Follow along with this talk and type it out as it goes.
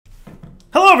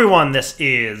Hello everyone, this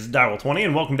is Direwolf20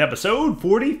 and welcome to episode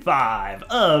 45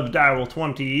 of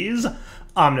Direwolf20's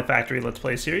OmniFactory Let's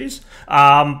Play series.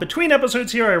 Between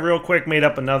episodes here, I real quick made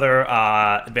up another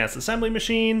advanced assembly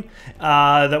machine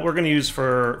that we're going to use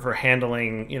for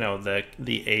handling, you know, the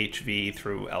HV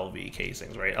through LV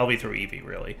casings, right? LV through EV,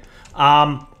 really.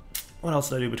 What else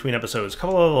did I do between episodes? A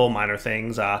couple of little minor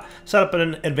things. Set up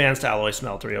an advanced alloy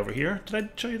smeltery over here. Did I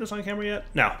show you this on camera yet?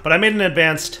 No, but I made an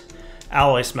advanced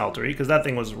alloy smeltery because that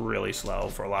thing was really slow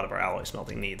for a lot of our alloy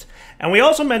smelting needs. And we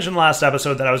also mentioned last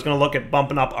episode that I was going to look at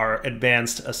bumping up our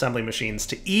advanced assembly machines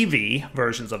to EV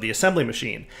versions of the assembly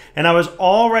machine. And I was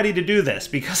all ready to do this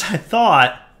because I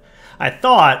thought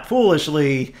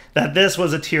foolishly that this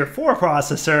was a tier 4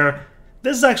 processor.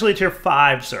 This is actually a tier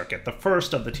 5 circuit, the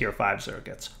first of the tier 5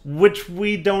 circuits, which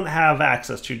we don't have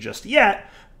access to just yet.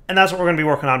 And that's what we're going to be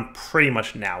working on pretty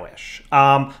much now-ish.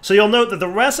 So you'll note that the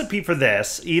recipe for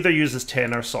this either uses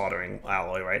tin or soldering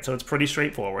alloy, right? So it's pretty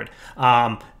straightforward.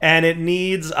 And it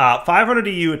needs 500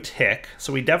 EU a tick.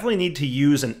 So we definitely need to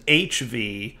use an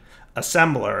HV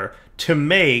assembler to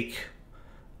make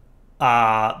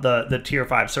the tier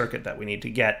 5 circuit that we need to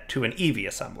get to an EV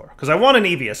assembler. Because I want an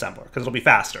EV assembler, because it'll be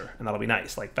faster, and that'll be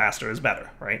nice. Like, faster is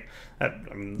better, right?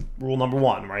 Rule number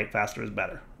 1, right? Faster is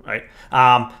better. Right.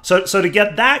 So to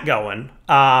get that going,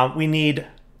 we need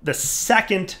the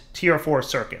second tier 4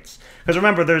 circuits. Because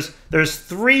remember, there's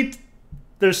three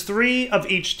of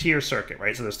each tier circuit,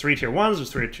 right? So there's 3 tier 1s, there's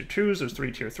 3 tier 2s, there's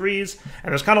 3 tier 3s,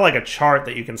 and there's kind of like a chart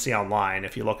that you can see online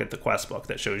if you look at the quest book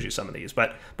that shows you some of these.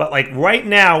 But like right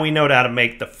now, we know how to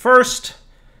make the first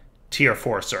tier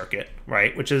 4 circuit,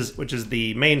 right? Which is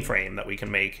the mainframe that we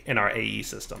can make in our AE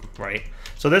system, right?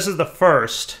 So this is the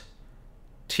first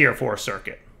tier 4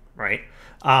 circuit. Right?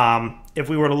 If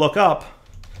we were to look up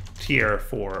tier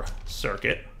 4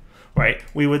 circuit, right,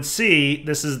 we would see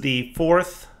this is the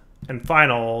fourth and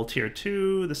final tier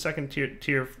 2, the second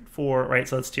tier 4, right?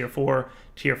 So that's tier 4,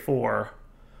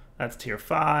 that's tier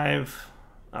 5.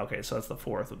 Okay, so that's the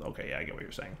fourth. Okay, yeah, I get what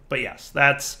you're saying. But yes,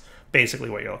 that's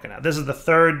basically what you're looking at. This is the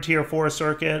third tier 4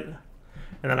 circuit.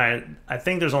 And then I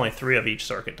think there's only 3 of each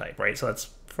circuit type, right? So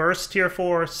that's first tier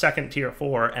 4, second tier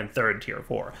 4, and third tier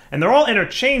 4. And they're all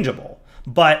interchangeable.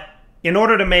 But in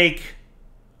order to make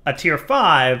a tier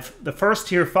 5, the first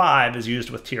tier 5 is used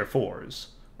with tier 4s,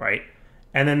 right?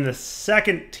 And then the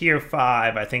second tier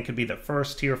 5, I think, could be the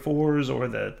first tier 4s or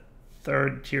the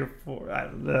third tier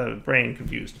 4. The brain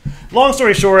confused. Long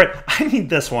story short, I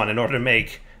need this one in order to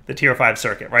make the tier 5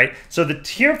 circuit, right? So the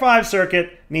tier 5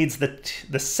 circuit needs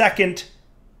the second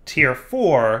tier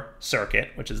 4 circuit,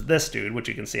 which is this dude, which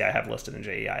you can see I have listed in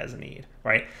JEI as a need,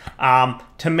 right?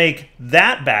 To make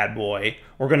that bad boy,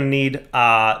 we're going to need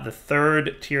the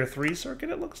third tier 3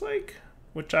 circuit, it looks like,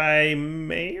 which I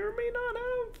may or may not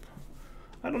have.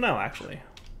 I don't know, actually.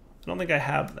 I don't think I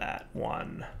have that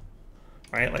one,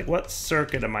 right? Like, what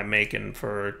circuit am I making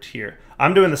for tier?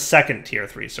 I'm doing the second tier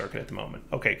 3 circuit at the moment.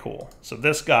 Okay, cool. So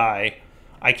this guy,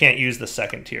 I can't use the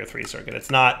second tier 3 circuit.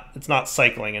 It's not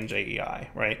cycling in JEI,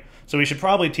 right? So we should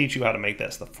probably teach you how to make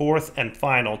this, the fourth and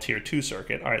final tier 2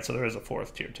 circuit. All right, so there is a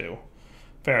fourth tier 2.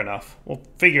 Fair enough. We'll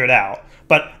figure it out.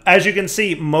 But as you can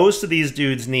see, most of these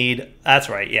dudes need, that's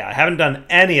right, yeah, I haven't done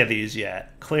any of these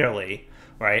yet, clearly,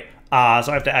 right? So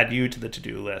I have to add you to the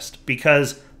to-do list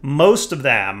because most of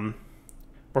them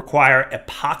require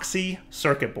epoxy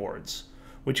circuit boards,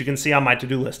 which you can see on my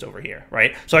to-do list over here,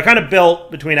 right? So I kind of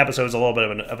built, between episodes, a little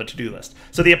bit of a to-do list.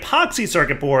 So the epoxy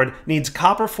circuit board needs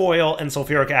copper foil and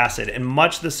sulfuric acid in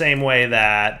much the same way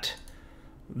that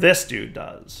this dude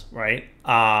does, right?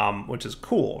 Which is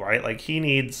cool, right? Like, he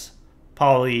needs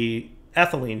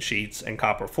polyethylene sheets and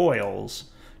copper foils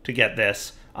to get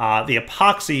this. The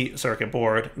epoxy circuit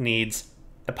board needs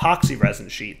epoxy resin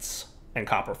sheets and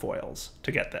copper foils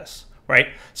to get this. Right?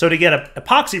 So to get an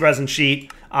epoxy resin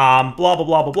sheet, blah, blah,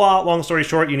 blah, blah, blah. Long story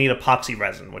short, you need epoxy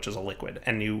resin, which is a liquid,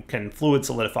 and you can fluid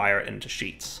solidify it into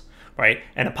sheets, right?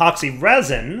 And epoxy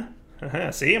resin,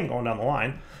 see, I'm going down the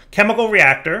line, chemical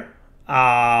reactor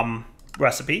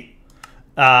recipe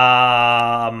is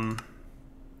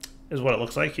what it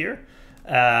looks like here.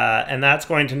 And that's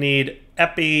going to need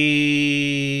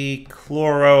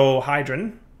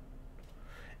epichlorohydrin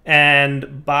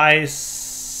and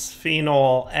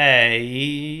bisphenol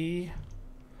A,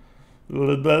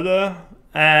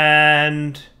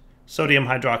 and sodium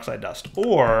hydroxide dust.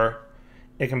 Or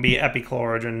it can be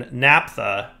epichlorohydrin,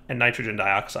 naphtha, and nitrogen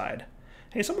dioxide.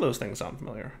 Hey, some of those things sound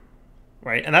familiar,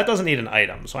 right? And that doesn't need an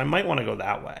item, so I might want to go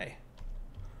that way,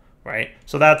 right?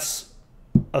 So that's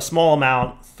a small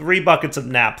amount, 3 buckets of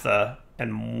naphtha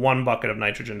and 1 bucket of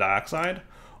nitrogen dioxide.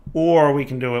 or we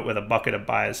can do it with a bucket of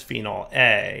bisphenol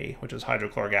A, which is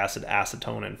hydrochloric acid,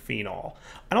 acetone, and phenol.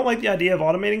 I don't like the idea of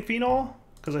automating phenol,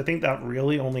 because I think that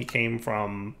really only came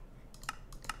from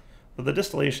the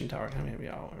distillation tower. Maybe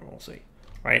we'll see.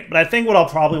 Right? But I think what I'll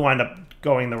probably wind up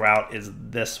going the route is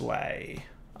this way.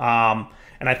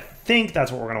 And I think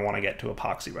that's what we're going to want to get to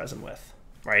epoxy resin with.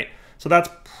 Right? So that's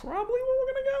probably where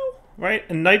we're going to go. Right?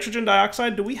 And nitrogen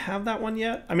dioxide, do we have that one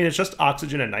yet? I mean, it's just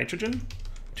oxygen and nitrogen,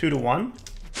 2-to-1.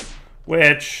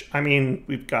 Which, I mean,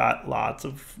 we've got lots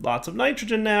of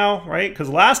nitrogen now, right? Because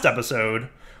last episode,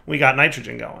 we got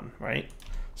nitrogen going, right?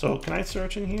 So can I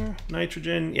search in here?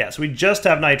 Nitrogen. Yes, we just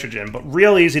have nitrogen, but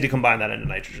real easy to combine that into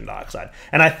nitrogen dioxide.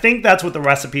 And I think that's what the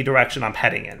recipe direction I'm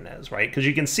heading in is, right? Because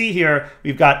you can see here,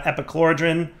 we've got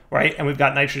epichlorogen, right? And we've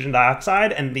got nitrogen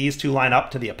dioxide, and these two line up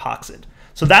to the epoxid.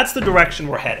 So that's the direction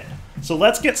we're headed. So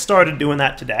let's get started doing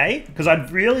that today, because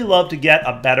I'd really love to get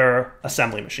a better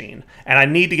assembly machine. And I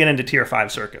need to get into tier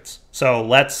 5 circuits. So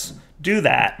let's do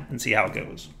that and see how it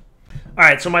goes. All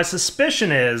right, so my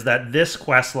suspicion is that this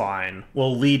quest line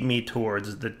will lead me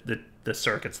towards the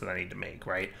circuits that I need to make,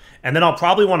 right? And then I'll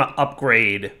probably want to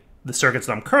upgrade the circuits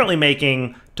that I'm currently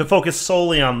making to focus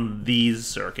solely on these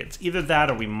circuits. Either that,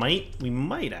 or we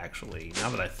might actually, now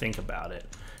that I think about it,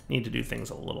 need to do things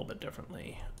a little bit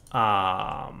differently.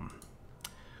 Because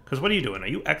what are you doing? Are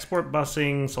you export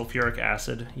busing sulfuric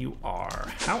acid? You are.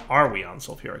 How are we on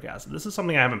sulfuric acid? This is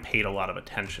something I haven't paid a lot of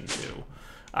attention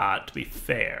to be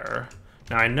fair.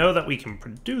 Now, I know that we can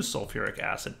produce sulfuric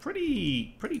acid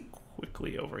pretty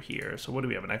quickly over here. So what do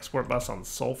we have, an export bus on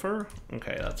sulfur?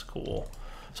 Okay, that's cool.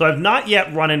 So I've not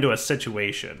yet run into a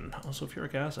situation. Oh,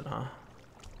 sulfuric acid, huh?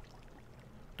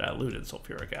 Diluted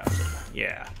sulfuric acid,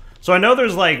 yeah. So I know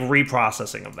there's like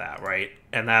reprocessing of that, right?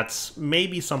 And that's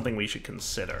maybe something we should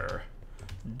consider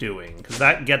doing, because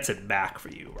that gets it back for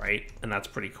you, right? And that's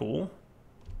pretty cool,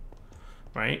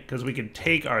 right? Because we could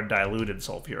take our diluted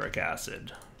sulfuric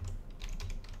acid,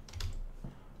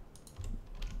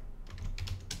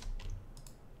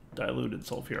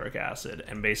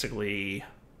 and basically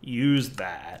use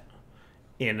that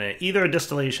in either a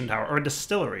distillation tower or a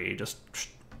distillery. Just,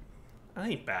 that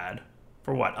ain't bad.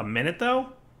 For what, a minute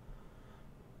though?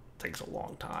 Takes a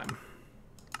long time.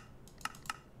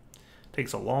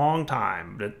 Takes a long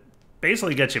time, but it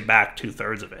basically gets you back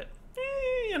 2/3 of it.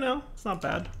 You know, it's not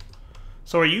bad.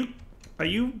 So when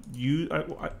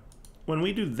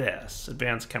we do this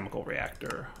advanced chemical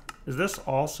reactor, is this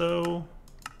also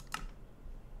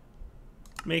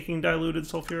making diluted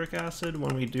sulfuric acid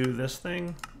when we do this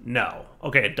thing? No.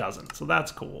 Okay, it doesn't. So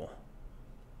that's cool.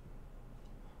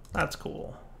 That's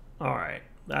cool. All right,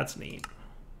 that's neat.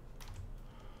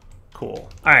 Cool.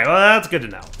 All right, well, that's good to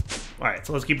know. All right,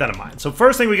 so let's keep that in mind. So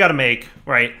first thing we got to make,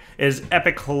 right, is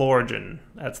epichlorogen.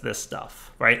 That's this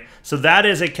stuff, right? So that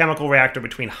is a chemical reactor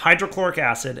between hydrochloric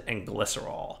acid and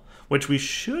glycerol, which we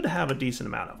should have a decent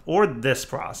amount of. Or this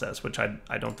process, which I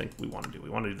don't think we want to do.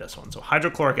 We want to do this one. So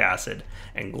hydrochloric acid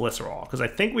and glycerol, because I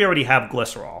think we already have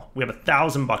glycerol. We have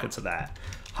 1,000 buckets of that.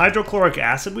 Hydrochloric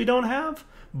acid we don't have,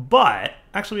 but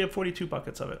actually we have 42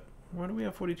 buckets of it. Where do we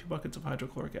have 42 buckets of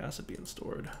hydrochloric acid being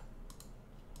stored?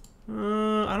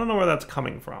 I don't know where that's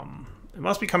coming from. It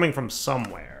must be coming from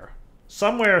somewhere.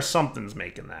 Somewhere something's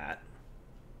making that.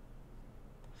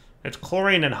 It's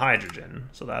chlorine and hydrogen,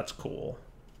 so that's cool.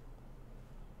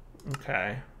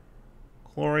 Okay.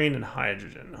 Chlorine and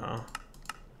hydrogen, huh?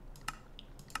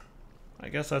 I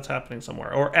guess that's happening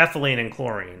somewhere. Or ethylene and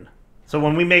chlorine. So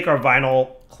when we make our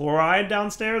vinyl chloride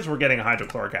downstairs, we're getting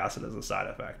hydrochloric acid as a side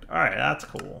effect. All right, that's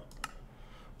cool.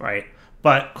 Right?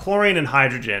 But chlorine and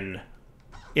hydrogen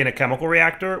in a chemical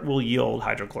reactor will yield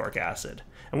hydrochloric acid.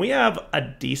 And we have a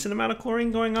decent amount of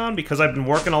chlorine going on because I've been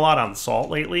working a lot on salt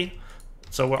lately.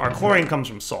 So our chlorine comes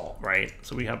from salt, right?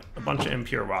 So we have a bunch of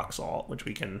impure rock salt, which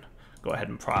we can go ahead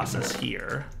and process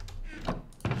here,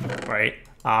 right?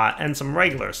 And some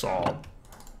regular salt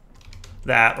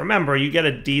that, remember, you get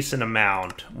a decent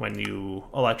amount when you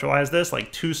electrolyze this.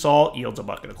 Like 2 salt yields a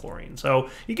bucket of chlorine. So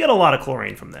you get a lot of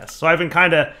chlorine from this. So I've been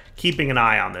kind of keeping an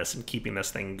eye on this and keeping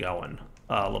this thing going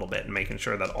a little bit and making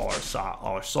sure that all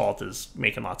our salt is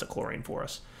making lots of chlorine for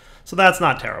us. So that's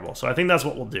not terrible. So I think that's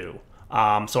what we'll do.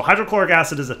 So hydrochloric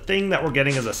acid is a thing that we're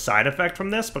getting as a side effect from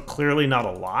this, but clearly not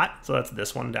a lot. So that's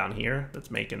this one down here that's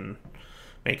making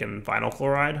vinyl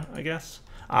chloride, I guess.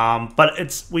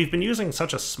 But we've been using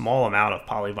such a small amount of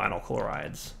polyvinyl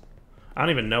chlorides. I don't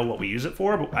even know what we use it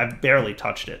for, but I've barely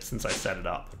touched it since I set it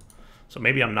up. So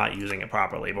maybe I'm not using it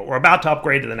properly, but we're about to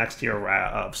upgrade to the next tier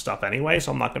of stuff anyway,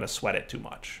 so I'm not going to sweat it too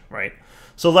much, right?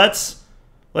 So let's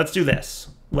do this.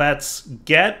 Let's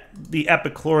get the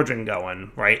epichlorogen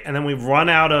going, right? And then we've run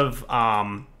out of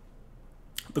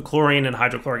the chlorine and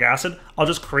hydrochloric acid, I'll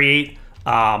just create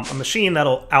a machine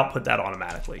that'll output that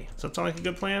automatically. Does that sound like a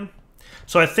good plan?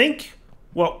 So I think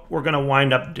what we're going to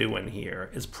wind up doing here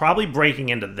is probably breaking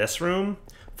into this room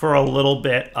for a little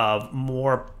bit of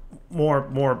more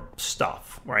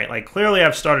stuff, right? Like clearly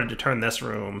I've started to turn this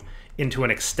room into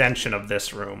an extension of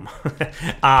this room.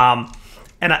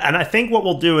 And I think what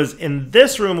we'll do is in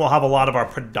this room, we'll have a lot of our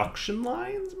production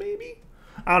lines, maybe?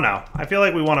 I don't know. I feel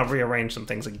like we want to rearrange some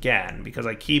things again because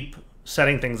I keep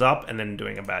setting things up and then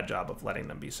doing a bad job of letting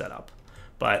them be set up.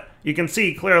 But you can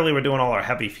see clearly we're doing all our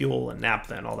heavy fuel and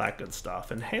naphtha and all that good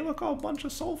stuff. And hey, look, a bunch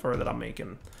of sulfur that I'm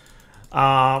making.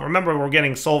 Remember, we're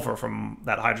getting sulfur from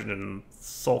that hydrogen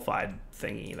sulfide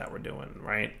thingy that we're doing,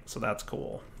 right? So that's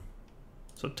cool.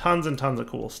 So tons and tons of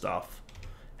cool stuff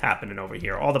happening over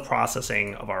here. All the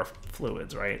processing of our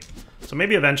fluids, right? So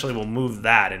maybe eventually we'll move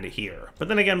that into here. But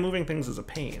then again, moving things is a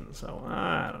pain. So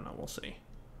I don't know. We'll see.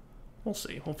 We'll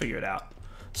see. We'll figure it out.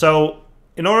 So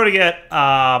in order to get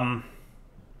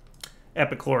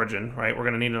epichlorogen, right, we're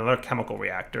going to need another chemical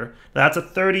reactor. That's a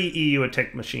 30 EU a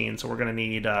tick machine, so we're going to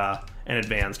need an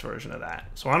advanced version of that.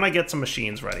 So why don't I get some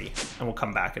machines ready, and we'll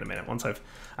come back in a minute once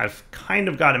I've kind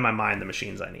of got in my mind the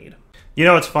machines I need. You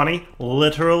know, it's funny.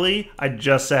 Literally, I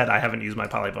just said I haven't used my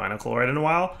polyvinyl chloride in a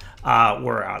while.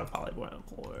 We're out of polyvinyl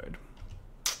chloride.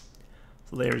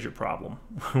 So there's your problem.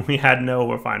 We had no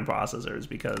refined processors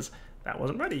because that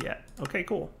wasn't ready yet. Okay,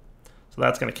 cool. So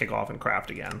that's going to kick off and craft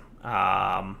again.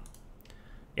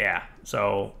 Yeah,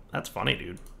 so that's funny,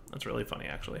 dude. That's really funny,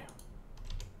 actually.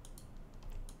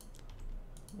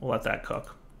 We'll let that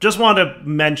cook. Just wanted to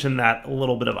mention that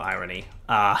little bit of irony,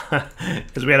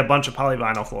 because we had a bunch of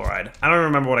polyvinyl chloride. I don't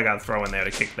remember what I got to throw in there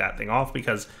to kick that thing off,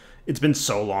 because it's been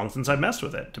so long since I messed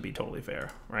with it, to be totally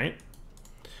fair, right?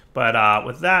 But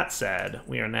with that said,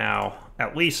 we are now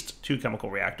at least 2 chemical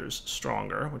reactors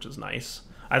stronger, which is nice.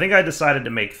 I think I decided to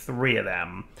make 3 of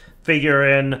them,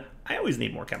 figuring I always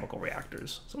need more chemical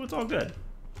reactors, so it's all good.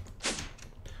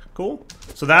 Cool.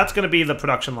 So that's going to be the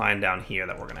production line down here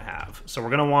that we're going to have. So we're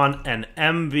going to want an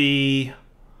MV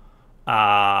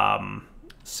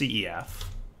CEF,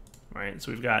 right?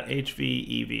 So we've got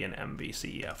HV, EV, and MV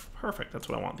CEF. Perfect. That's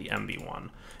what I want, the MV one.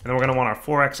 And then we're going to want our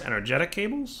 4X energetic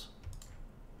cables.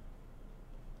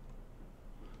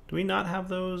 Do we not have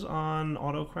those on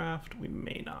AutoCraft? We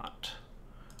may not.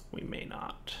 We may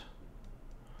not.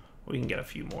 We can get a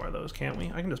few more of those, can't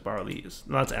we? I can just borrow these.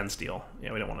 No, that's end steel.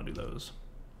 Yeah, we don't want to do those.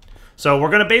 So we're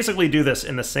going to basically do this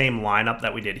in the same lineup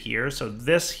that we did here. So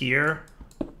this here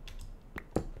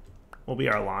will be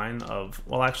our line of,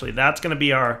 well, actually, that's going to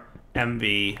be our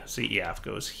MV CEF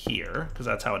goes here, because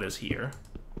that's how it is here.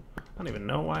 I don't even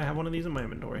know why I have one of these in my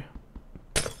inventory.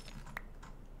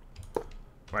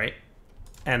 Right?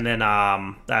 And then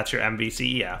that's your MV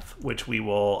CEF, which we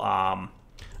will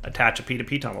attach a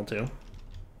P2P tunnel to. Can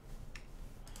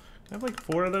I have like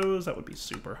 4 of those? That would be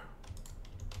super.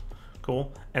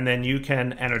 Cool. And then you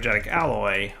can energetic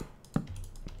alloy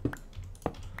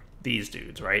these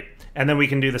dudes, right? And then we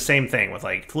can do the same thing with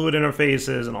like fluid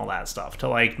interfaces and all that stuff to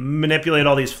like manipulate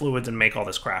all these fluids and make all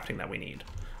this crafting that we need.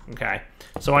 Okay.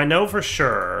 So I know for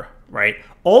sure, right?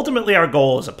 Ultimately, our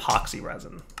goal is epoxy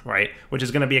resin, right? Which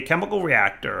is going to be a chemical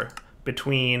reactor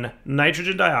between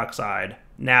nitrogen dioxide,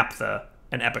 naphtha,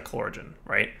 and epichlorogen,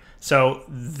 right? So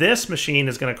this machine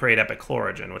is going to create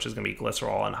epichlorogen, which is going to be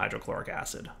glycerol and hydrochloric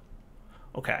acid.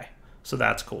 Okay, so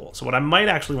that's cool. So what I might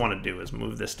actually want to do is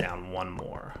move this down 1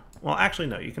 more. Well, actually,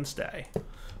 no, you can stay,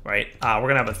 right? We're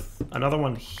going to have another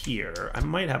one here. I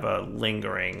might have a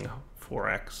lingering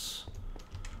 4X.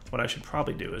 What I should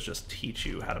probably do is just teach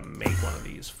you how to make one of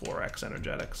these 4X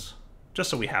energetics, just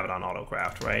so we have it on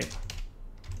AutoCraft, right?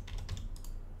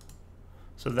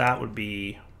 So that would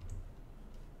be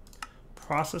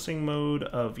processing mode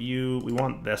of you. We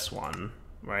want this one,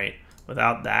 right?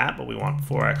 Without that, but we want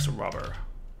 4X rubber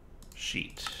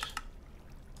sheet.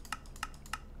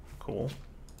 Cool.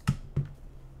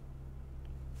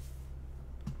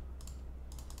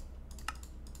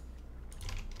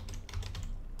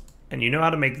 And you know how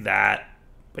to make that,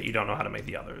 but you don't know how to make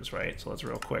the others, right? So let's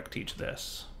real quick teach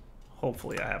this.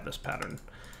 Hopefully I have this pattern.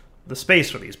 The space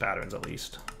for these patterns, at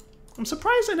least. I'm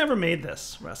surprised I never made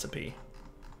this recipe.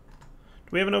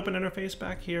 Do we have an open interface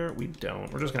back here? We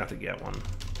don't. We're just going to have to get one.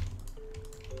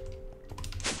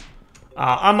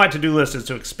 On my to-do list is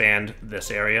to expand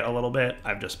this area a little bit.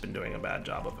 I've just been doing a bad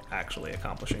job of actually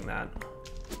accomplishing that.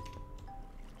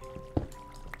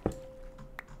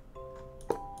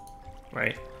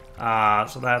 Right?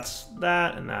 So that's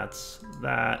that, and that's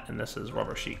that, and this is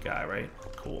rubber sheet guy, right?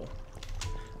 Cool.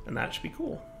 And that should be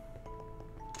cool.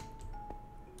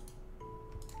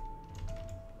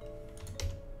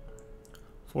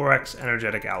 4x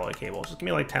energetic alloy cable. Just give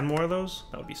me like 10 more of those.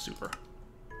 That would be super.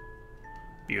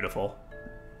 Beautiful.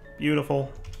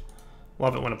 Beautiful.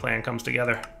 Love it when a plan comes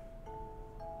together.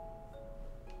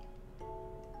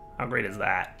 How great is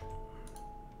that?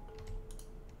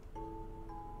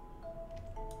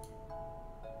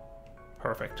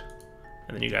 Perfect.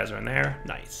 And then you guys are in there.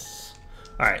 Nice.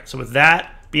 All right, so with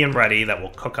that being ready, that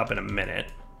will cook up in a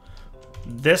minute.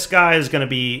 This guy is going to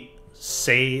be,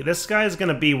 this guy is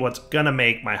going to be what's going to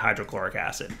make my hydrochloric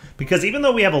acid. Because even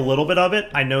though we have a little bit of it,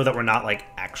 I know that we're not like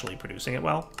actually producing it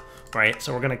well, right?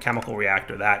 So we're going to chemical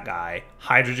reactor that guy,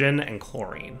 hydrogen and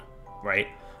chlorine, right?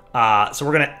 So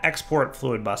we're going to export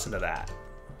fluid bus into that.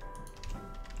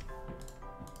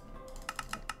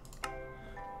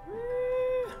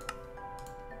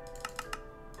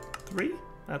 Three?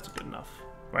 That's good enough,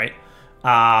 right?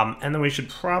 And then we should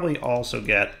probably also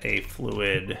get a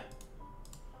fluid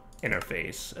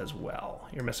interface as well.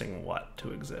 You're missing what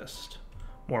to exist?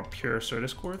 More pure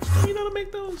Certus quartz? Do you know how to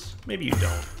make those? Maybe you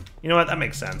don't. You know what? That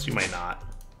makes sense. You may not.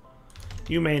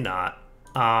 You may not.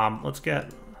 Let's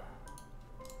get...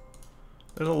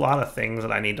 There's a lot of things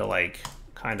that I need to, like,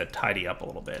 kind of tidy up a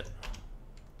little bit.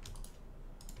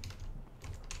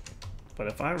 But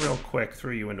if I real quick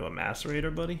threw you into a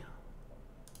macerator, buddy...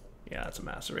 Yeah, that's a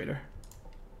macerator.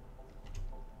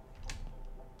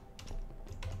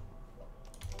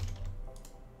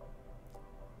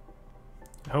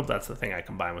 I hope that's the thing I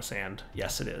combine with sand.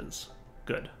 Yes, it is.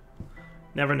 Good.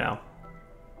 Never know.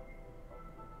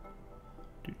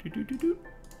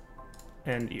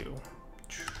 And you.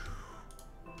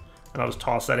 And I'll just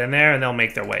toss that in there, and they'll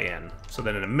make their way in. So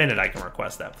then in a minute, I can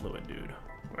request that fluid, dude.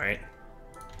 Right?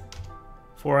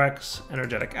 4x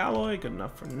energetic alloy. Good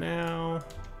enough for now.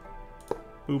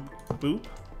 Boop, boop.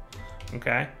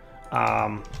 Okay.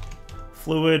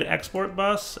 Fluid export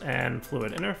bus and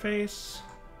fluid interface.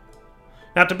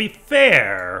 Now, to be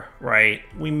fair, right,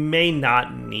 we may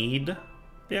not need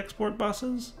the export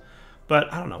buses,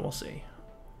 but I don't know. We'll see.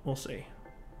 We'll see.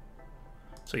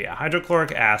 So yeah,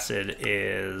 hydrochloric acid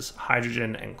is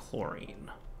hydrogen and chlorine.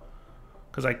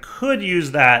 Because I could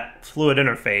use that fluid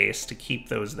interface to keep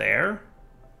those there.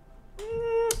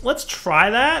 Let's try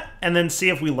that and then see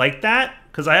if we like that,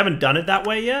 because I haven't done it that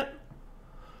way yet.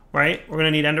 Right? We're going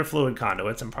to need ender fluid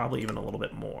conduits and probably even a little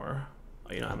bit more.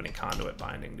 Oh, you don't have any conduit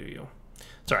binding, do you?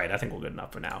 It's all right. I think we're good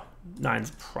enough for now.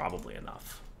 9's probably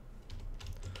enough.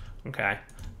 Okay.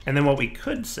 And then what we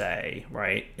could say,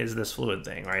 right, is this fluid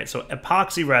thing, right? So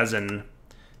epoxy resin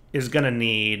is going to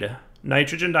need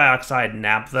nitrogen dioxide,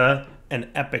 naphtha, and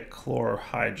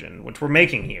epichlorohydrin, which we're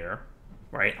making here,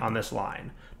 right, on this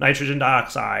line. Nitrogen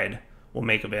dioxide will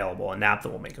make available, and naphtha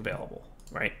will make available,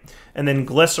 right? And then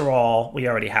glycerol we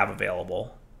already have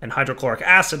available. And hydrochloric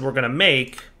acid we're going to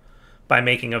make by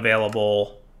making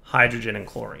available hydrogen and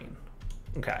chlorine.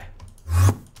 Okay.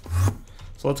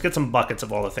 So let's get some buckets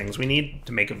of all the things we need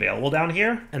to make available down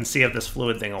here and see if this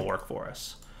fluid thing will work for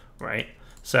us, right?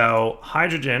 So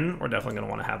hydrogen, we're definitely going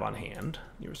to want to have on hand.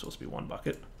 You were supposed to be one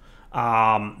bucket.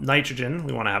 Nitrogen,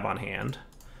 we want to have on hand.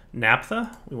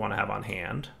 Naphtha, we want to have on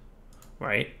hand,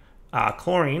 right?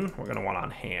 Chlorine, we're going to want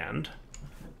on hand.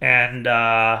 And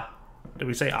did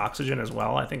we say oxygen as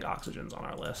well? I think oxygen's on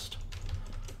our list.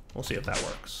 We'll see if that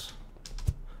works.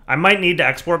 I might need to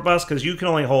export bus because you can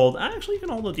only hold... Actually, you can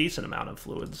hold a decent amount of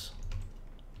fluids.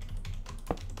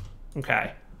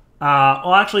 Okay.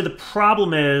 Well, actually, the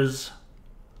problem is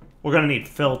we're going to need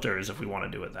filters if we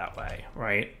want to do it that way,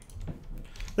 right?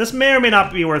 This may or may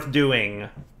not be worth doing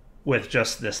with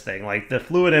just this thing. Like, the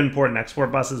fluid import and export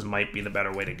buses might be the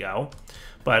better way to go.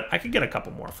 But I could get a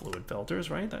couple more fluid filters,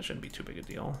 right? That shouldn't be too big a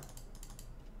deal.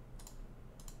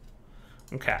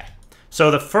 Okay. So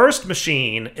the first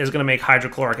machine is going to make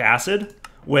hydrochloric acid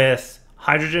with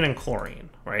hydrogen and chlorine,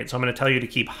 right? So I'm going to tell you to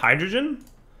keep hydrogen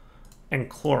and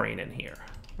chlorine in here,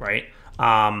 right?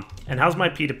 And how's my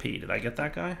P2P? Did I get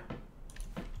that guy?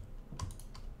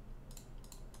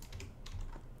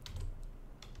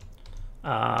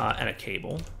 And a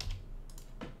cable.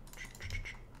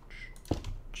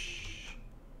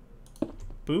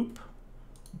 Boop.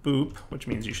 Boop, which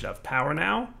means you should have power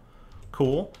now.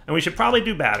 Cool. And we should probably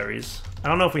do batteries. I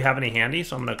don't know if we have any handy,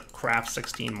 so I'm going to craft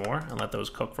 16 more and let those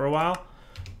cook for a while.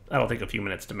 That'll take a few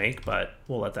minutes to make, but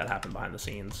we'll let that happen behind the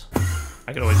scenes.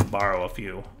 I could always borrow a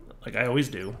few, like I always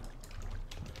do.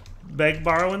 Beg,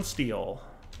 borrow, and steal.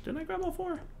 Didn't I grab all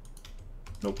 4?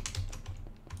 Nope.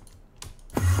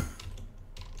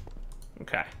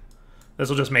 Okay. This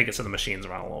will just make it so the machines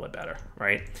run a little bit better,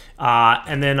 right?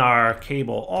 And then our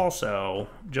cable also,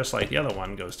 just like the other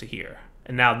one, goes to here.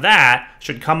 And now that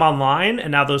should come online,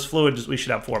 and now those fluids, we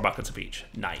should have 4 buckets of each.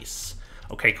 Nice.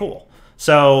 Okay, cool.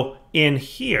 So in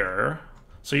here,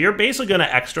 so you're basically going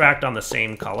to extract on the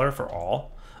same color for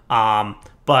all,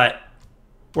 but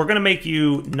we're going to make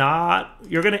you not,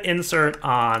 you're going to insert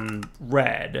on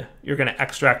red, you're going to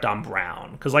extract on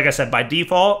brown. Because like I said, by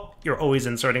default, you're always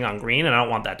inserting on green, and I don't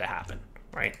want that to happen,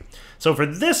 right? So for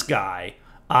this guy,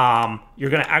 you're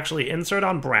going to actually insert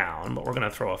on brown, but we're going to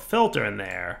throw a filter in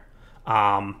there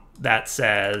that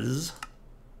says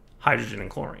hydrogen and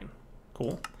chlorine.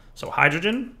 Cool. So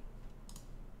hydrogen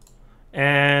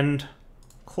and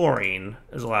chlorine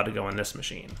is allowed to go in this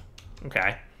machine.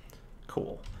 Okay,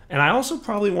 cool. And I also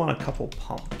probably want a couple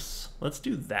pumps. Let's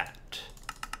do that.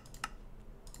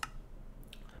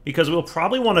 Because we'll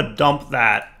probably want to dump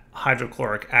that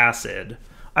hydrochloric acid.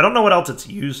 I don't know what else it's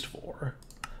used for.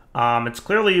 It's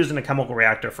clearly used in a chemical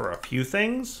reactor for a few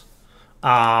things.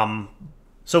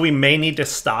 So we may need to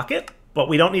stock it, but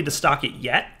we don't need to stock it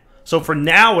yet. So for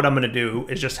now, what I'm going to do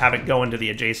is just have it go into the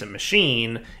adjacent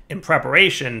machine in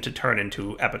preparation to turn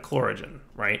into epichlorogen,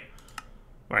 right?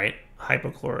 Right?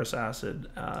 Hypochlorous acid,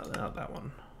 not that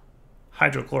one.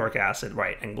 Hydrochloric acid,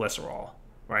 right, and glycerol,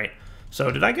 right? So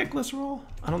did I get glycerol?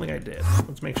 I don't think I did.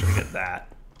 Let's make sure to get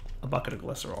that. A bucket of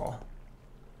glycerol.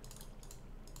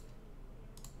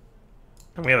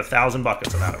 And we have 1,000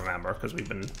 buckets of that, remember, because we've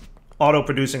been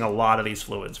auto-producing a lot of these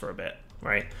fluids for a bit,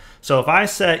 right? So if I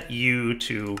set you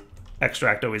to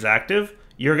extract always active,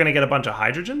 you're going to get a bunch of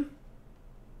hydrogen.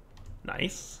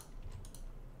 Nice.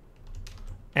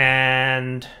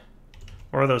 And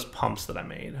where are those pumps that I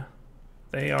made?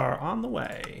 They are on the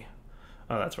way.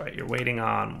 Oh, that's right. You're waiting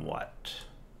on what?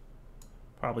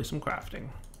 Probably some crafting.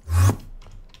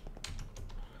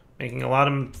 Making a lot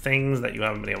of things that you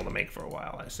haven't been able to make for a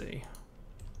while, I see.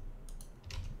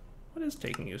 What is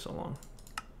taking you so long?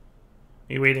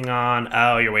 Are you waiting on...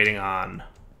 Oh, you're waiting on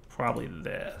probably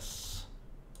this.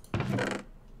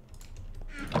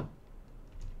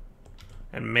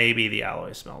 And maybe the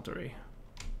alloy smeltery.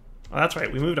 Oh, that's right.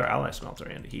 We moved our alloy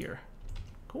smeltery into here.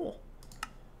 Cool.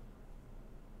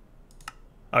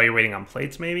 Oh, you're waiting on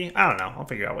plates, maybe? I don't know. I'll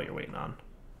figure out what you're waiting on.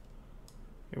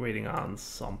 You're waiting on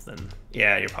something.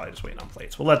 Yeah, you're probably just waiting on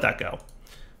plates. We'll let that go.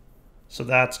 So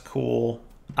that's cool.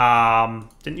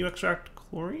 Didn't you extract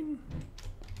chlorine?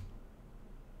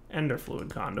 Ender fluid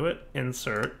conduit.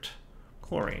 Insert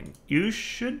chlorine. You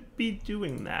should be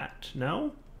doing that.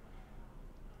 No?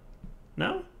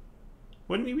 No?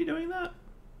 Wouldn't you be doing that?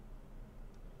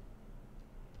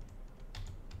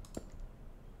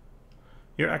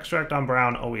 Your extract on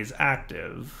brown always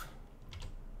active.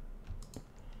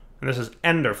 And this is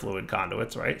ender fluid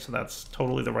conduits, right? So that's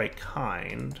totally the right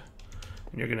kind.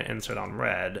 And you're going to insert on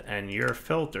red, and your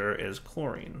filter is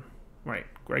chlorine. Right,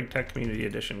 Greg Tech Community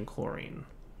Edition chlorine.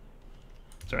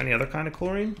 Is there any other kind of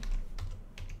chlorine?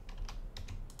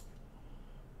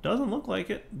 Doesn't look like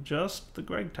it, just the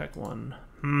Greg Tech one.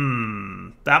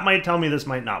 That might tell me this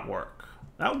might not work.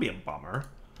 That would be a bummer.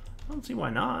 I don't see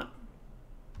why not.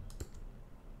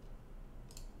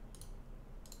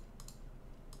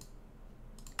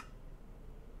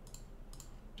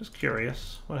 Just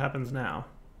curious, what happens now?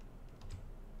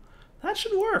 That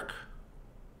should work.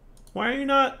 Why are you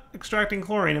not extracting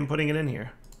chlorine and putting it in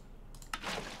here?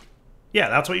 Yeah,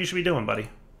 that's what you should be doing, buddy.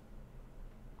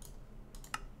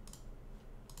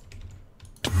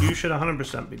 You should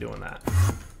 100% be doing that.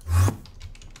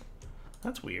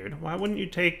 That's weird. Why wouldn't you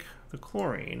take the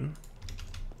chlorine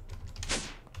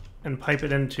and pipe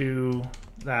it into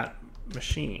that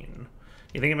machine?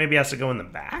 You think it maybe has to go in the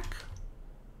back?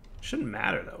 Shouldn't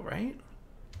matter though, right?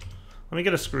 Let me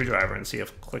get a screwdriver and see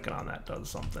if clicking on that does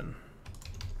something.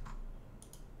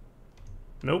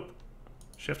 Nope.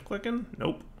 Shift clicking?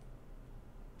 Nope.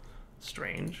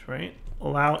 Strange, right?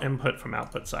 Allow input from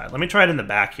output side. Let me try it in the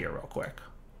back here real quick.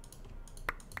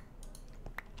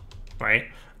 Right?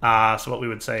 So what we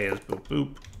would say is boop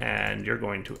boop, and you're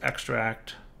going to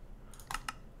extract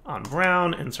on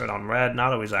brown, insert on red,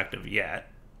 not always active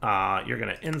yet. You're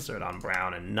going to insert on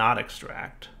brown and not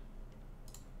extract.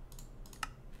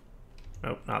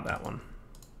 Nope, not that one.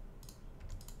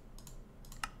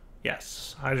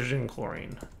 Yes, hydrogen,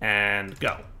 chlorine, and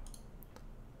go.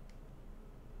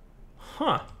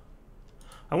 Huh.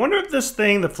 I wonder if this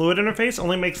thing, the fluid interface,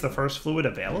 only makes the first fluid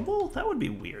available? That would be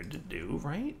weird to do,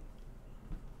 right?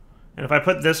 And if I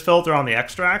put this filter on the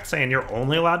extract, saying you're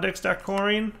only allowed to extract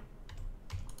chlorine?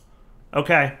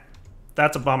 Okay,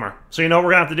 that's a bummer. So you know what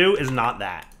we're going to have to do is not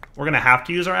that. We're going to have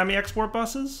to use our ME export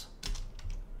buses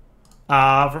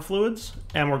for fluids,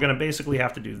 and we're going to basically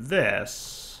have to do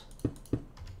this,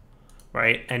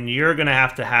 right? And you're going to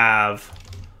have,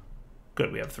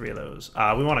 good, we have 3 of those.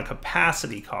 We want a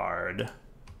capacity card,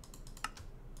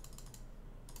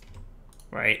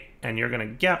 right? And you're going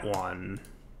to get one,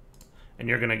 and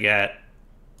you're going to get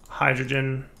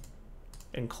hydrogen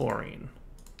and chlorine,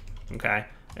 okay?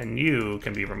 And you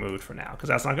can be removed for now, because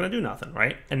that's not going to do nothing,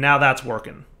 right? And now that's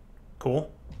working.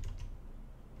 Cool?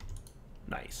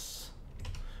 Nice.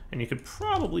 And you could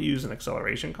probably use an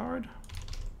acceleration card.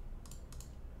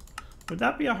 Would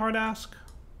that be a hard ask?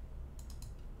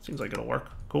 Seems like it'll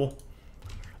work. Cool.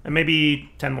 And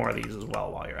maybe 10 more of these as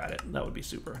well while you're at it. That would be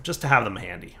super. Just to have them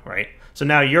handy, right? So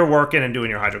now you're working and doing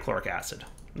your hydrochloric acid.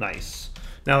 Nice.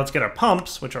 Now let's get our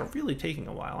pumps, which are really taking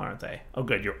a while, aren't they? Oh,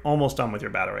 good. You're almost done with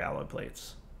your battery alloy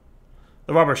plates.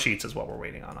 The rubber sheets is what we're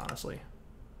waiting on, honestly.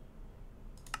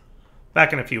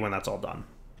 Back in a few when that's all done.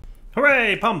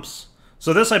 Hooray, pumps!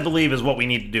 So this, I believe, is what we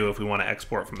need to do if we want to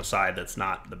export from a side that's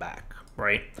not the back,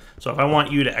 right? So if I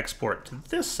want you to export to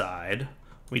this side,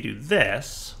 we do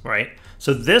this, right?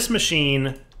 So this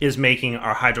machine is making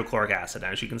our hydrochloric acid.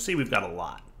 And as you can see, we've got a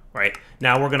lot, right?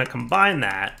 Now we're going to combine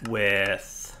that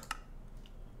with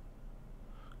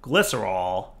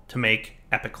glycerol to make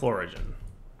epichlorogen,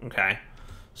 okay?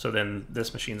 So then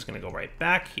this machine's going to go right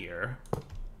back here,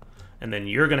 and then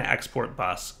you're going to export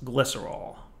bus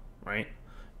glycerol, right,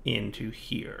 into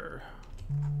here.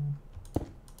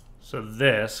 So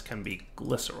this can be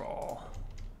glycerol.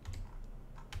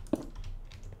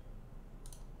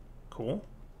 Cool.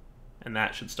 And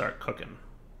that should start cooking.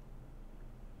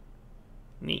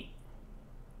 Neat.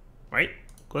 Right?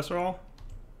 Glycerol?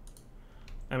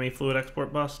 ME fluid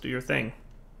export bus, do your thing.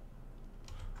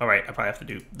 All right, I probably have to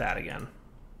do that again,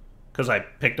 because I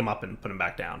picked them up and put them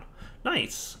back down.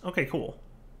 Nice. Okay, cool.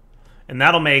 And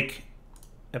that'll make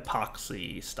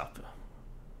epoxy stuff.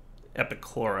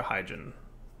 Epichlorohydrin.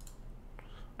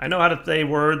 I know how to say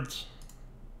words.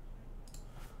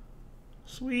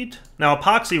 Sweet. Now,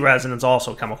 epoxy resin is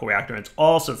also a chemical reactor. And it's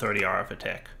also 30 RF a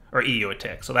tick, or EU a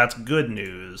tick. So that's good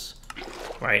news,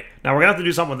 right? Now, we're going to have to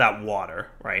do something with that water,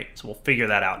 right? So we'll figure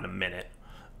that out in a minute.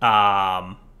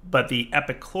 But the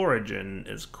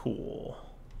epichlorogen is cool.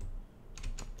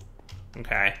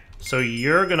 Okay. So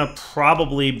you're going to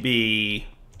probably be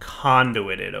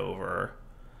conduited over,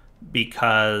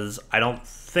 because I don't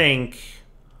think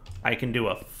I can do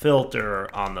a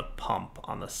filter on the pump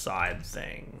on the side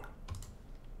thing.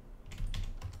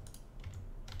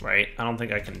 Right? I don't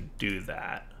think I can do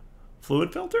that.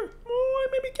 Fluid filter? Oh,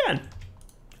 I maybe can.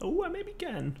 Oh, I maybe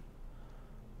can.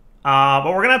 But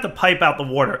we're going to have to pipe out the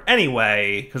water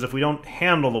anyway, because if we don't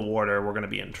handle the water, we're going to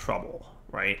be in trouble,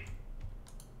 right?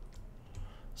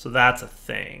 So that's a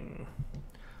thing.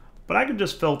 But I could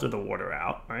just filter the water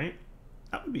out, right?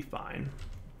 That would be fine.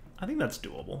 I think that's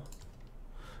doable.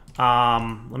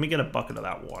 Let me get a bucket of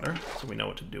that water so we know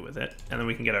what to do with it. And then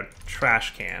we can get a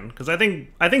trash can, because I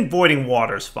think voiding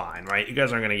water is fine, right? You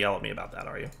guys aren't going to yell at me about that,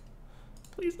 are you?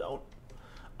 Please don't.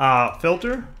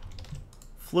 Filter.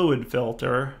 Fluid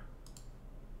filter.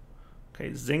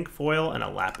 Okay, zinc foil and a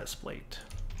lapis plate.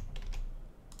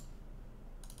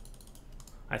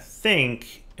 I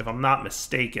think, if I'm not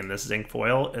mistaken, this zinc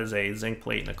foil is a zinc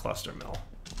plate and a cluster mill.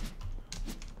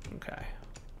 Okay.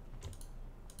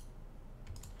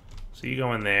 So you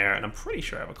go in there, and I'm pretty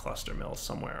sure I have a cluster mill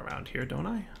somewhere around here, don't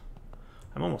I?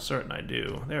 I'm almost certain I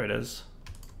do. There it is.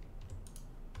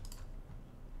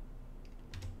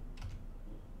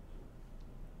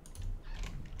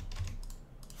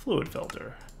 Fluid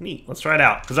filter. Neat. Let's try it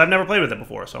out, because I've never played with it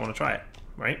before, so I want to try it,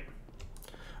 right?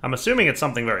 I'm assuming it's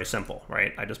something very simple,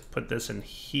 right? I just put this in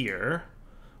here.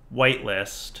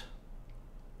 Whitelist.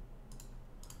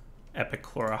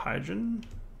 Epichlorohydrin.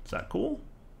 Is that cool?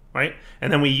 Right?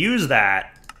 And then we use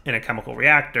that in a chemical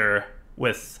reactor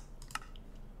with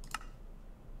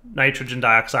nitrogen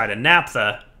dioxide and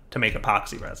naphtha to make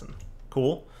epoxy resin.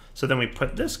 Cool? So then we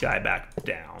put this guy back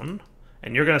down,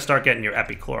 and you're going to start getting your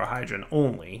epichlorohydrin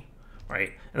only, right?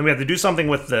 And then we have to do something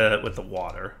with the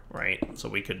water, right? So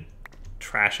we could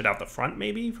trash it out the front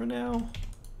maybe for now.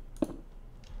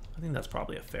 I think that's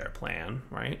probably a fair plan,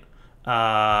 right?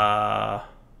 Yeah,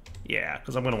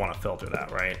 because I'm going to want to filter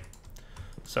that, right?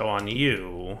 So on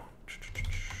you,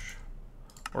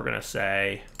 we're going to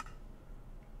say,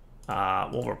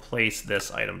 we'll replace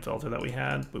this item filter that we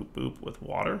had, boop, boop, with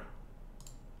water.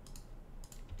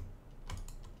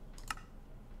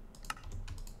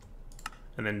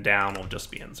 And then down will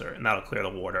just be insert, and that'll clear the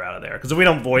water out of there. Because if we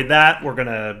don't void that, we're going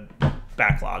to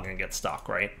backlog and get stuck,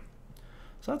 right?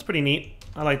 So that's pretty neat.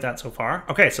 I like that so far.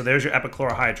 Okay, so there's your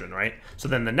epichlorohydrin, right? So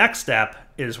then the next step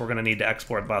is we're going to need to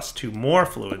export bus 2 more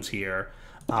fluids here.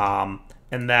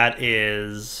 And that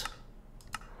is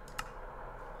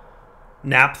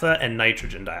naphtha and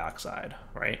nitrogen dioxide,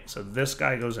 right? So this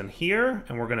guy goes in here,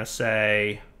 and we're going to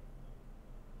say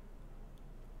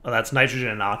Oh, that's nitrogen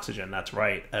and oxygen. That's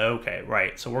right. Okay,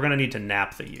 right. So we're going to need to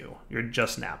naphtha you. You're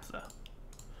just naphtha.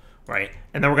 Right?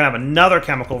 And then we're going to have another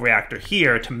chemical reactor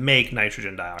here to make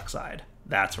nitrogen dioxide.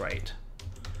 That's right.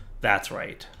 That's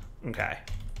right. Okay.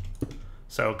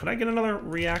 So could I get another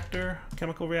reactor,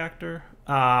 chemical reactor?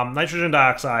 Nitrogen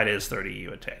dioxide is 30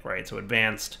 EU a tick, right? So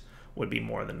advanced would be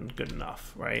more than good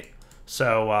enough, right?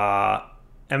 So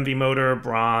MV motor,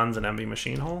 bronze, and MV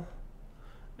machine hull.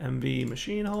 MV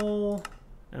machine hull,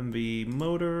 MV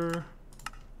motor,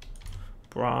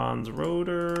 bronze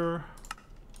rotor,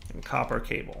 and copper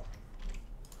cable.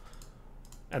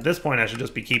 At this point, I should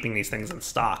just be keeping these things in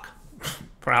stock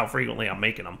for how frequently I'm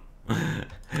making them.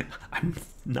 I'm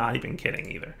not even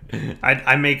kidding either.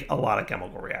 I make a lot of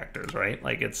chemical reactors, right?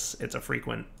 Like it's a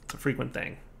frequent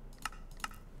thing.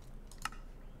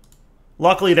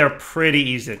 Luckily, they're pretty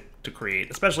easy to create,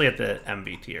 especially at the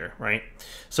MV tier, right?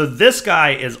 So this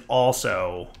guy is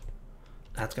also,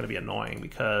 that's going to be annoying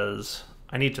because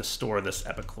I need to store this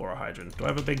epichlorohydrin. Do I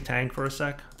have a big tank for a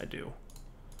sec? I do.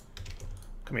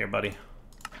 Come here, buddy.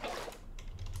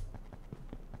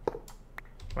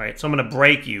 Right, so I'm going to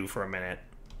break you for a minute.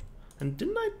 And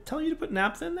didn't I tell you to put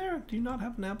naphtha in there? Do you not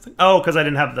have naphtha? Oh, because I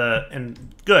didn't have the...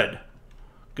 And good.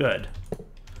 Good.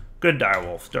 Good,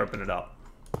 direwolf. Derping it up.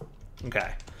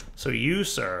 Okay. So you,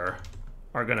 sir,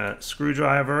 are going to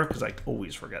screwdriver, because I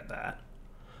always forget that.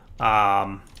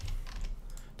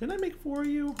 Didn't I make 4 of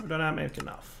you? Or did I not make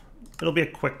enough? It'll be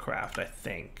a quick craft, I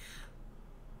think.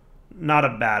 Not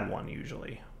a bad one,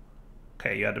 usually.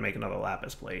 Okay, you had to make another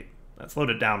lapis plate. Let's load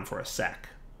it down for a sec.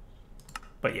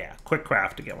 But yeah, quick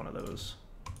craft to get one of those.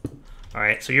 All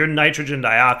right, so your nitrogen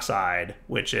dioxide,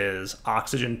 which is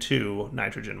oxygen 2,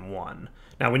 nitrogen 1.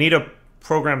 Now we need a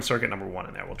program circuit number 1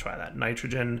 in there. We'll try that.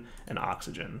 Nitrogen and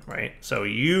oxygen, right? So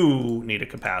you need a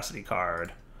capacity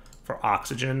card for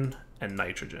oxygen and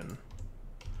nitrogen,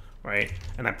 right?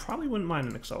 And I probably wouldn't mind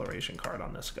an acceleration card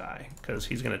on this guy because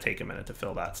he's going to take a minute to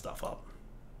fill that stuff up.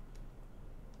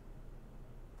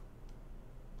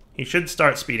 He should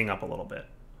start speeding up a little bit.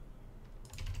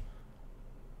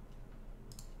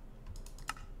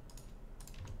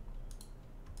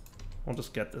 We'll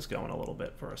just get this going a little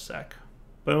bit for a sec.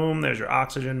 Boom, there's your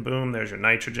oxygen. Boom, there's your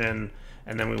nitrogen.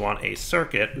 And then we want a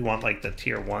circuit. We want like the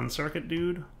tier 1 circuit,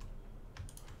 dude.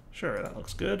 Sure, that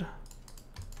looks good.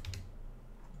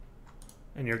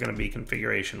 And you're going to be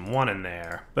configuration 1 in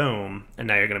there. Boom. And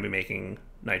now you're going to be making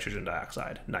nitrogen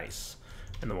dioxide. Nice.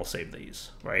 And then we'll save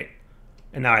these, right?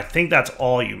 And now I think that's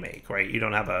all you make, right? You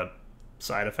don't have a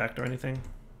side effect or anything?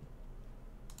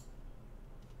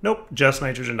 Nope, just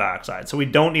nitrogen dioxide. So we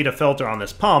don't need a filter on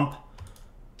this pump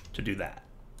to do that,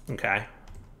 okay?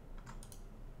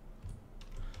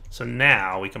 So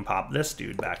now we can pop this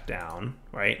dude back down,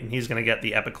 right? And he's gonna get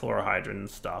the epichlorohydrin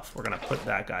stuff. We're gonna put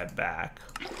that guy back.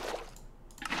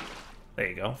 There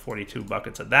you go, 42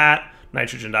 buckets of that.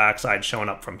 Nitrogen dioxide showing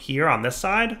up from here on this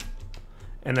side.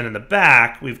 And then in the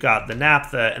back, we've got the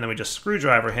naphtha, and then we just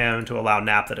screwdriver him to allow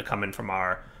naphtha to come in from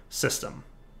our system,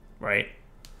 right?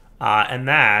 And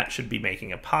that should be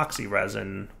making epoxy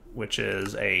resin, which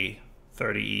is a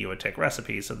 30 EU a tick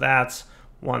recipe. So that's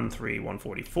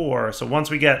 144. So once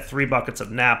we get 3 buckets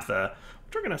of naphtha,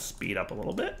 which we're going to speed up a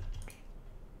little bit,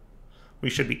 we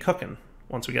should be cooking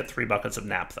once we get 3 buckets of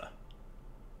naphtha.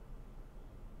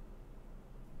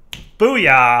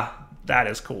 Booyah! That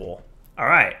is cool. All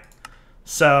right.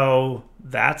 So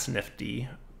that's nifty,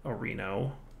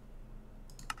 Areno.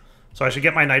 So I should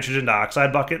get my nitrogen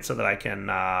dioxide bucket so that I can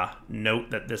note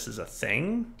that this is a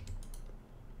thing.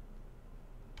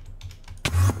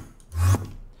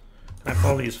 Can I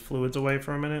pull these fluids away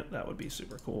for a minute? That would be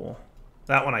super cool.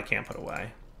 That one I can't put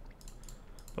away.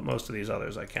 But most of these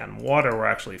others I can. Water we're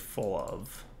actually full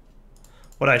of.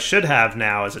 What I should have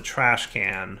now is a trash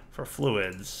can for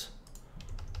fluids.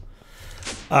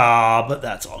 But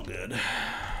that's all good.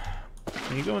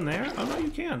 Can you go in there? Oh, no, you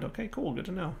can't. Okay, cool. Good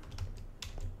to know.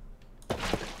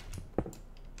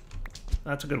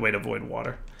 That's a good way to avoid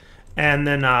water. And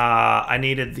then I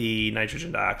needed the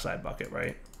nitrogen dioxide bucket,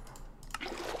 right?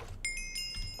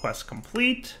 Quest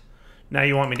complete. Now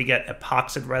you want me to get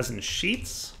epoxid resin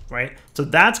sheets, right? So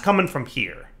that's coming from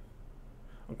here.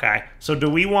 Okay, so do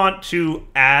we want to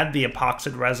add the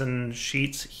epoxid resin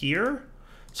sheets here?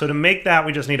 So to make that,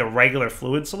 we just need a regular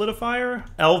fluid solidifier.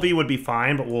 LV would be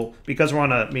fine, but because we're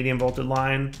on a medium voltage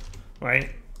line,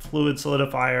 right? Fluid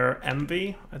solidifier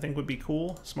MV, I think would be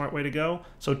cool. Smart way to go.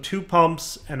 So 2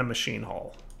 pumps and a machine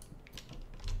hull.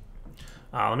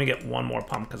 Let me get one more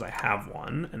pump because I have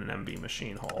one, and an MV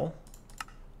machine hull.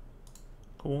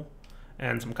 Cool.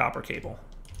 And some copper cable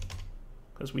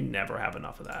because we never have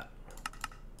enough of that.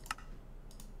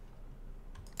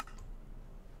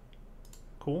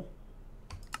 Cool.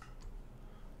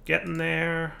 Getting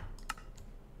there.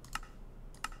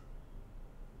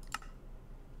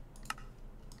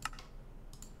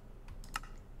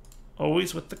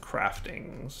 Always with the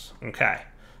craftings. Okay.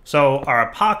 So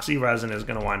our epoxy resin is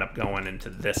going to wind up going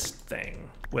into this thing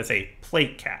with a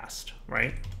plate cast,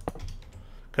 right?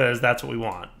 Because that's what we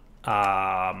want.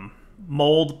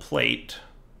 Mold plate.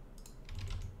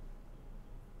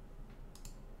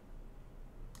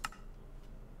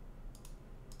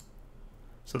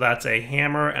 So that's a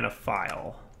hammer and a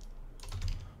file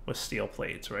with steel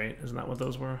plates, right? Isn't that what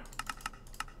those were?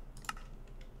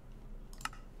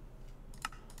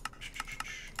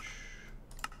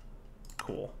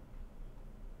 Cool.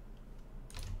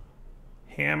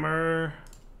 Hammer,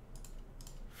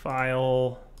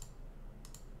 file,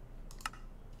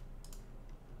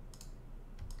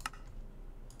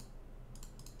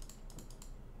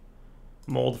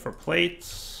 mold for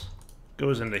plates,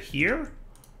 goes into here,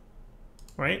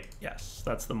 right? Yes,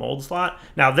 that's the mold slot.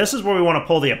 Now this is where we want to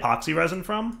pull the epoxy resin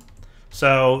from.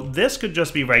 So this could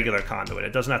just be regular conduit.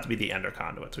 It doesn't have to be the ender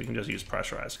conduit, so we can just use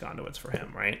pressurized conduits for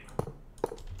him, right?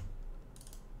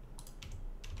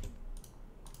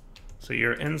 So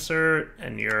your insert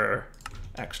and your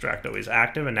extract always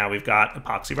active, and now we've got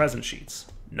epoxy resin sheets.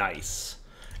 Nice.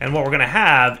 And what we're going to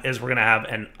have is we're going to have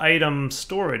an item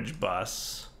storage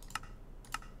bus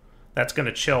that's going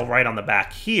to chill right on the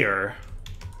back here.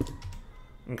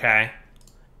 Okay.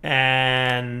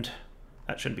 And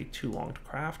that shouldn't be too long to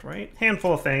craft, right?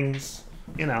 Handful of things,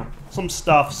 you know, some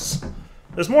stuffs.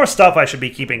 There's more stuff I should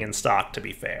be keeping in stock, to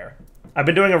be fair. I've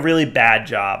been doing a really bad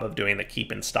job of doing the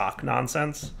keep in stock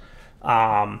nonsense.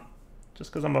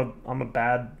 Just because I'm a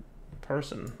bad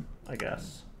person, I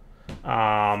guess.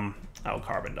 Oh,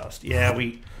 carbon dust. Yeah,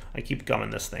 I keep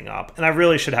gumming this thing up. And I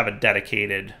really should have a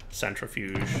dedicated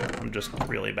centrifuge. I'm just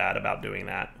really bad about doing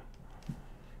that.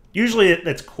 Usually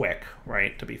it's quick,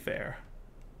 right, to be fair.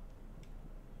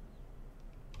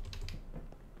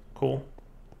 Cool.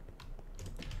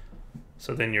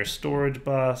 So then your storage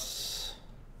bus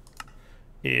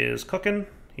is cooking.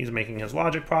 He's making his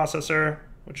logic processor,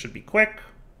 which should be quick.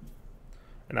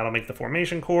 And that'll make the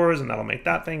formation cores, and that'll make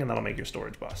that thing, and that'll make your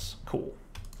storage bus. Cool.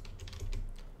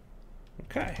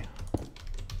 Okay.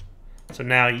 So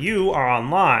now you are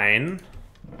online,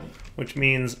 which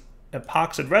means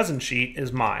epoxid resin sheet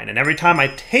is mine. And every time I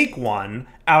take one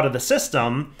out of the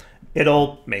system,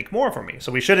 it'll make more for me.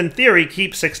 So we should, in theory,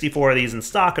 keep 64 of these in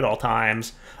stock at all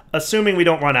times, assuming we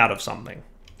don't run out of something,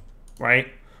 right?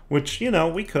 Which, you know,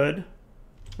 we could.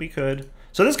 We could.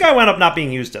 So this guy wound up not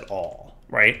being used at all,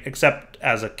 right? Except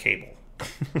as a cable.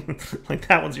 Like,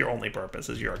 that was your only purpose,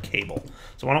 is you're a cable.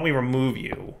 So why don't we remove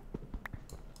you?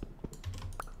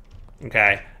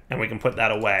 Okay, and we can put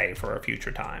that away for a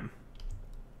future time.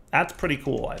 That's pretty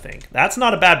cool, I think. That's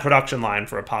not a bad production line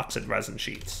for epoxid resin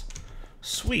sheets.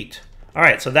 Sweet. All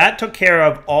right, so that took care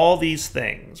of all these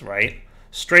things, right?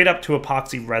 Straight up to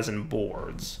epoxy resin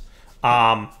boards.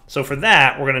 So for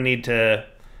that, we're going to need to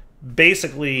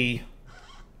basically...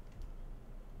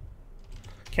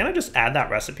 Can I just add that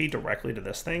recipe directly to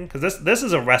this thing? Because this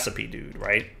is a recipe, dude,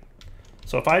 right?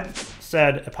 So if I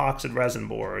said epoxid resin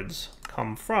boards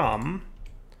come from...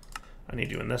 I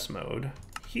need you in this mode.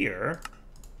 Here...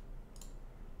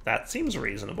 That seems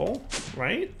reasonable,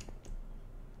 right?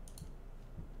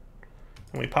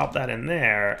 And we pop that in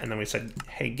there, and then we said,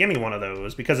 hey, give me one of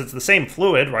those, because it's the same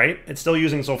fluid, right? It's still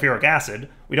using sulfuric acid.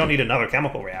 We don't need another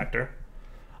chemical reactor.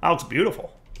 Oh, it's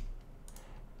beautiful.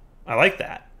 I like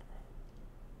that.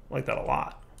 I like that a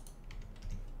lot.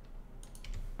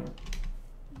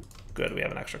 Good, we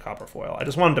have an extra copper foil. I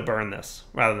just wanted to burn this,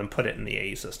 rather than put it in the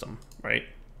AE system, right?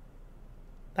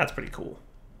 That's pretty cool.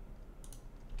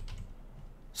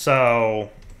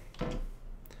 So,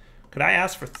 could I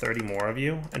ask for 30 more of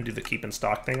you and do the keep in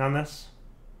stock thing on this?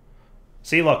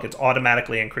 See, look, it's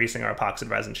automatically increasing our epoxid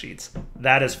resin sheets.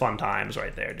 That is fun times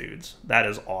right there, dudes. That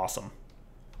is awesome.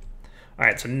 All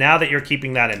right, so now that you're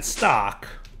keeping that in stock,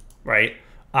 right,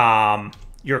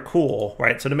 you're cool,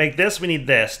 right? So to make this, we need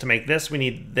this. To make this, we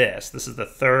need this. This is the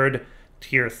third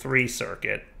tier 3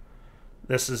 circuit.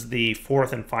 This is the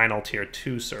fourth and final tier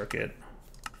 2 circuit.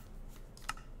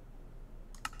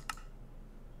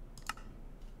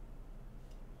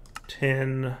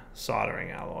 Tin soldering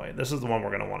alloy. This is the one we're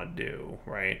going to want to do,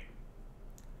 right?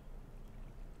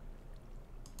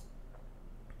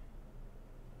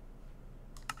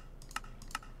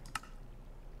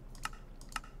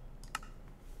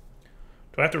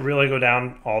 Do I have to really go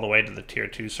down all the way to the tier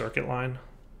 2 circuit line?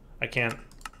 I can't.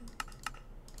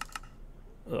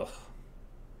 Ugh.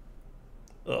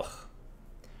 Ugh.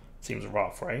 Seems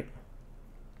rough, right?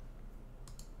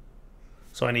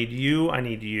 So I need you, I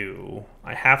need you.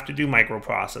 I have to do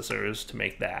microprocessors to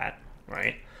make that,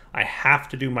 right? I have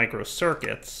to do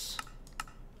microcircuits.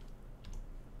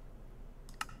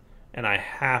 And I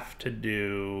have to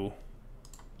do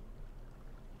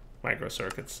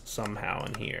microcircuits somehow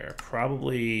in here.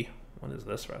 Probably, what is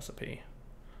this recipe?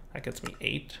 That gets me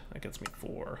 8, that gets me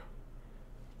 4.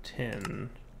 10.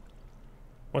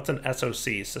 What's an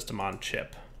SoC, system on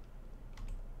chip?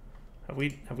 Have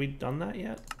we done that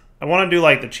yet? I want to do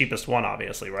like the cheapest one,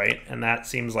 obviously, right? And that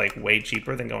seems like way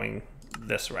cheaper than going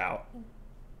this route.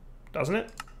 Doesn't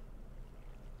it?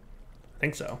 I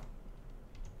think so.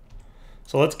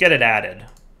 So let's get it added,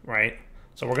 right?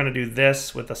 So we're going to do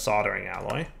this with the soldering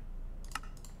alloy,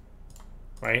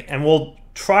 right? And we'll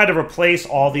try to replace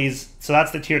all these. So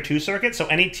that's the tier 2 circuit. So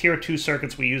any tier 2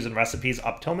 circuits we use in recipes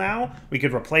up till now, we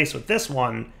could replace with this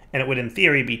one, and it would, in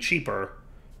theory, be cheaper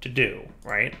to do,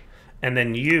 right? And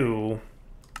then you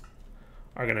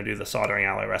are going to do the soldering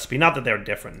alloy recipe. Not that they're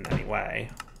different in any way,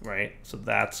 right? So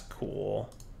that's cool.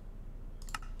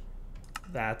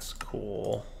 That's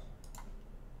cool.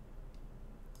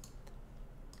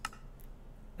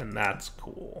 And that's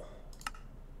cool.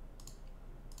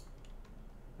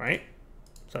 Right?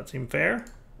 Does that seem fair?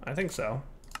 I think so.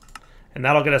 And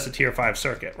that'll get us a tier 5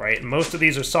 circuit, right? And most of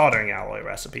these are soldering alloy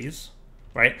recipes,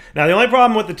 right? Now, the only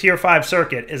problem with the tier 5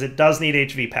 circuit is it does need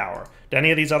HV power. Do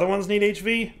any of these other ones need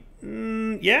HV?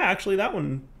 Yeah, actually, that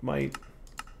one might.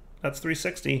 That's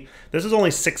 360. This is only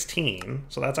 16,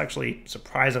 so that's actually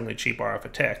surprisingly cheap RF a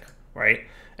tick, right?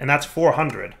 And that's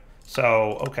 400.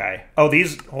 So, okay. Oh,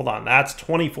 these, hold on, that's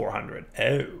 2400.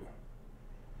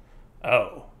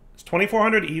 Oh. Is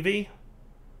 2400 EV?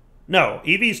 No,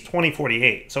 EV is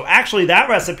 2048. So actually, that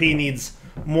recipe needs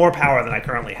more power than I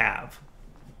currently have.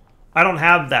 I don't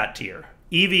have that tier.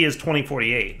 EV is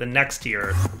 2048. The next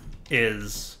tier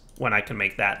is when I can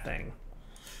make that thing.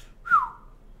 Whew.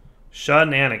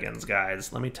 Shenanigans,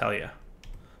 guys, let me tell you.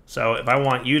 So if I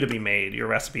want you to be made, your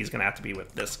recipe is going to have to be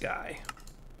with this guy.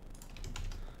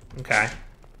 Okay.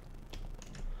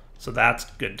 So that's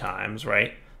good times,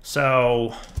 right?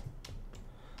 So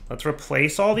let's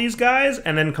replace all these guys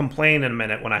and then complain in a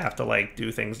minute when I have to, like,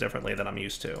 do things differently than I'm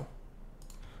used to.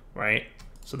 Right?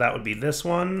 So that would be this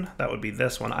one. That would be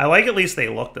this one. I like at least they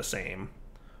look the same.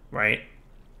 Right?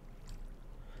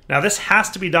 Now this has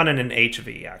to be done in an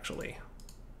HV, actually.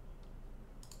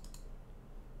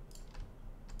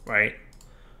 Right?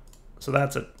 So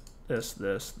that's a this,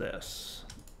 this, this.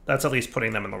 That's at least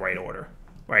putting them in the right order.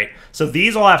 Right? So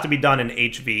these all have to be done in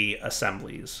HV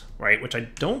assemblies, right? Which I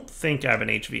don't think I have an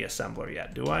HV assembler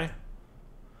yet, do I?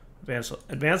 Advanced,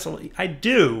 I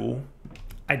do.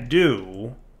 I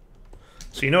do.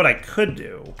 So you know what I could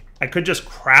do? I could just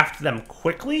craft them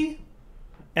quickly,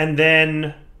 and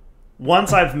then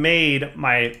once I've made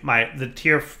the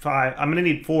tier 5, I'm gonna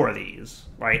need 4 of these,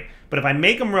 right? But if I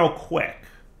make them real quick,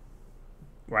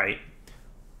 right,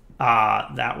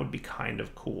 that would be kind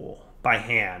of cool. By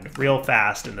hand, real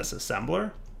fast in this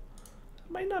assembler.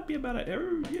 Might not be a bad idea.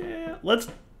 Yeah, let's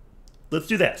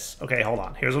do this. Okay, hold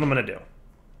on. Here's what I'm gonna do.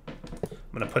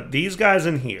 I'm gonna put these guys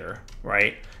in here,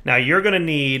 right? Now you're gonna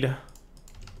need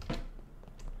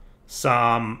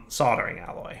some soldering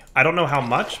alloy. I don't know how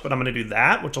much, but I'm gonna do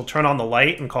that, which will turn on the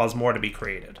light and cause more to be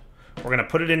created. We're gonna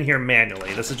put it in here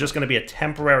manually. This is just gonna be a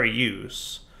temporary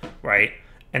use, right?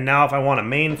 And now if I want a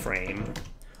mainframe,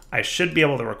 I should be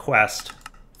able to request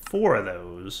 4 of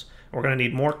those. We're going to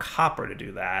need more copper to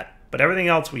do that, but everything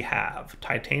else we have.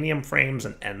 Titanium frames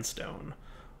and end stone.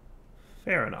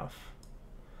 Fair enough.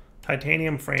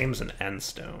 Titanium frames and end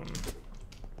stone.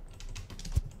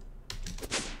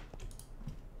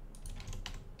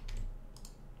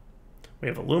 We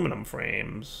have aluminum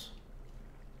frames.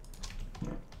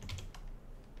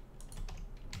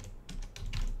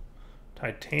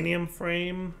 Titanium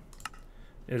frame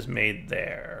is made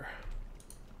there.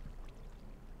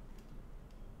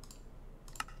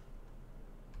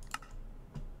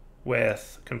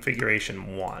 With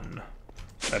configuration 1,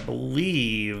 which I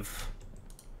believe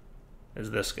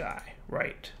is this guy,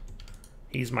 right?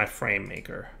 He's my frame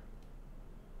maker.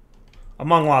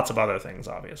 Among lots of other things,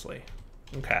 obviously.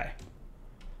 Okay.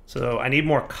 So I need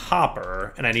more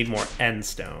copper, and I need more end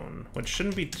stone, which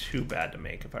shouldn't be too bad to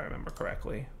make, if I remember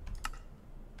correctly.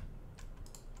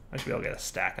 I should be able to get a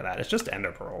stack of that. It's just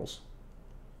ender pearls.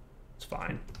 It's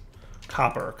fine.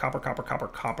 Copper, copper, copper, copper,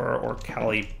 copper, or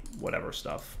Cali whatever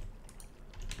stuff.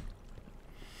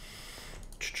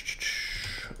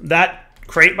 That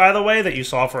crate, by the way, that you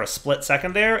saw for a split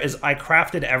second there, is I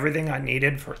crafted everything I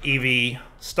needed for EV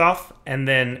stuff, and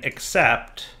then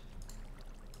except...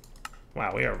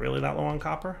 Wow, we are really that low on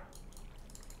copper?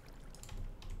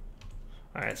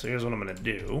 All right, so here's what I'm gonna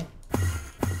do.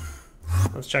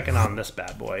 Let's check in on this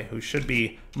bad boy, who should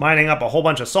be mining up a whole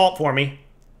bunch of salt for me.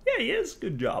 Yeah, he is.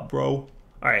 Good job, bro. All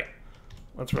right,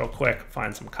 let's real quick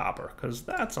find some copper, because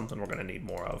that's something we're gonna need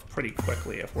more of pretty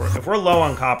quickly. If we're low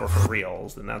on copper for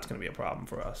reals, then that's gonna be a problem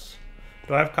for us.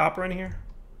 Do I have copper in here?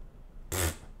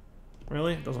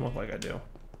 Really? It doesn't look like I do.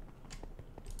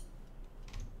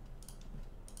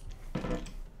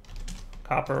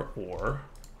 Copper ore.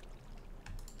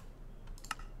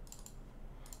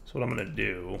 So what I'm gonna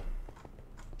do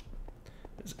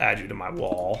is add you to my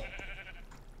wall.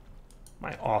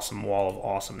 My awesome wall of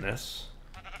awesomeness.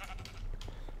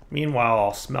 Meanwhile,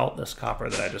 I'll smelt this copper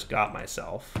that I just got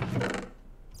myself.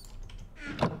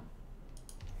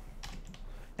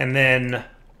 And then,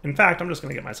 in fact, I'm just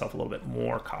gonna get myself a little bit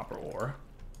more copper ore.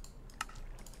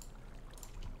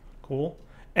 Cool.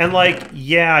 And like,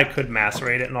 yeah, I could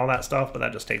macerate it and all that stuff, but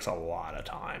that just takes a lot of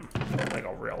time. Like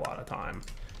a real lot of time.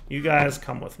 You guys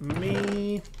come with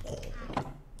me.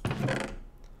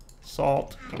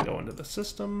 Salt can go into the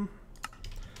system,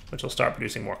 which will start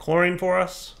producing more chlorine for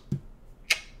us.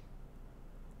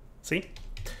 See?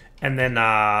 And then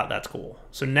that's cool.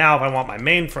 So now if I want my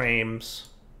mainframes,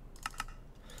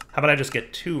 how about I just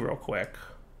get 2 real quick?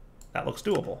 That looks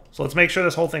doable. So let's make sure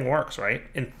this whole thing works, right?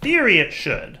 In theory, it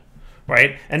should,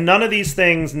 right? And none of these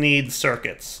things need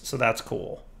circuits, so that's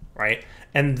cool, right?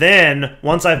 And then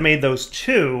once I've made those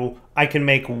 2, I can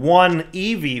make 1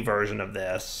 EV version of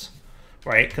this,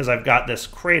 right? Because I've got this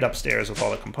crate upstairs with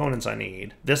all the components I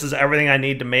need. This is everything I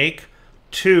need to make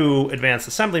 2 advanced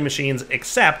assembly machines,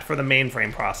 except for the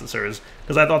mainframe processors,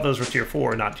 because I thought those were tier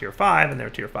 4, not tier 5, and they're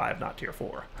tier 5, not tier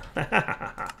 4.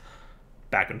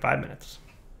 Back in 5 minutes.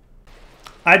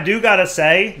 I do gotta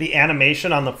say, the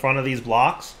animation on the front of these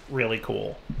blocks, really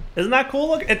cool. Isn't that cool?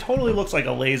 Look, it totally looks like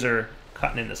a laser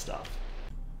cutting into stuff.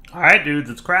 All right, dudes,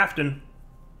 it's crafting.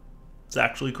 It's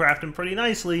actually crafting pretty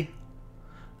nicely.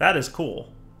 That is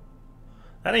cool.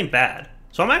 That ain't bad.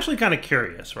 So I'm actually kind of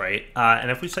curious, right?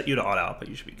 And if we set you to auto output,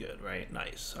 you should be good, right?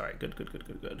 Nice. All right, good, good, good,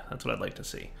 good, good. That's what I'd like to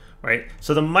see, right?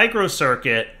 So the micro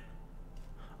circuit,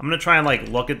 I'm gonna try and like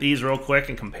look at these real quick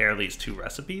and compare these 2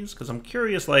 recipes, because I'm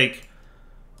curious, like,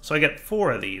 so I get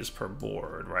 4 of these per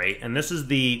board, right? And this is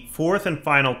the 4th and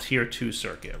final tier 2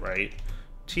 circuit, right?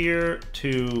 Tier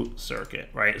 2 circuit,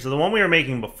 right? So the one we were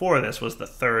making before this was the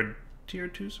 3rd tier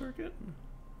 2 circuit.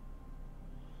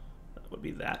 That would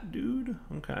be that dude.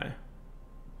 Okay.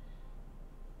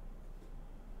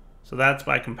 So that's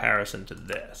by comparison to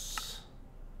this,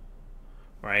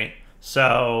 right?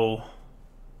 So,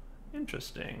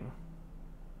 interesting.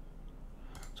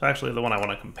 So actually the one I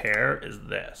want to compare is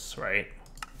this, right?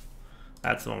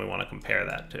 That's the one we want to compare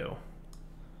that to.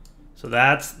 So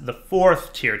that's the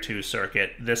 4th tier 2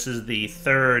 circuit. This is the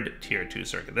 3rd tier 2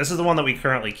 circuit. This is the one that we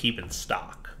currently keep in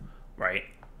stock, right?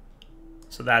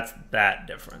 So that's that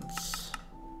difference.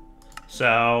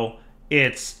 So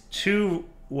it's 2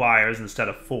 wires instead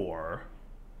of 4.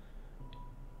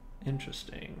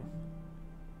 Interesting.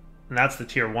 And that's the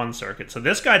tier 1 circuit. So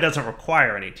this guy doesn't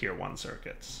require any tier 1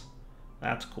 circuits.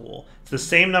 That's cool. It's the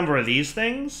same number of these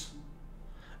things,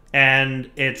 and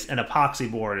it's an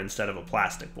epoxy board instead of a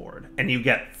plastic board. And you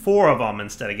get 4 of them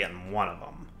instead of getting 1 of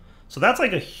them. So that's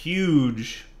like a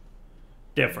huge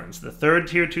difference. The 3rd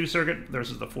tier 2 circuit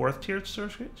versus the 4th tier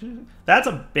circuit. That's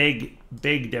a big,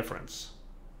 big difference.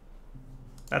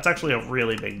 That's actually a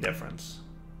really big difference.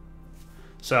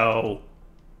 So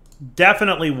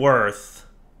definitely worth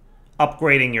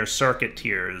upgrading your circuit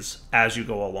tiers as you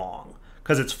go along,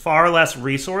 because it's far less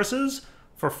resources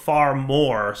for far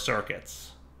more circuits.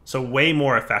 So way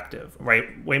more effective,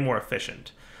 right? Way more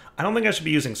efficient. I don't think I should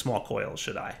be using small coils,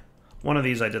 should I? One of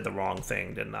these I did the wrong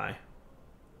thing, didn't I?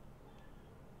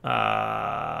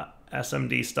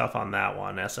 SMD stuff on that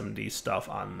one. SMD stuff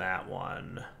on that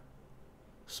one.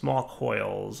 Small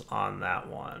coils on that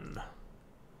one.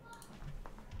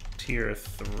 Tier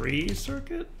 3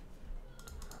 circuit?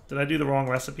 Did I do the wrong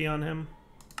recipe on him?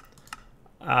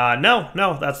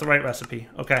 No, that's the right recipe.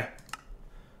 Okay.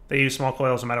 They use small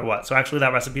coils no matter what. So actually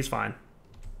that recipe's fine.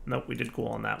 Nope, we did cool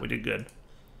on that. We did good.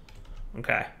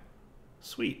 Okay.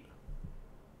 Sweet.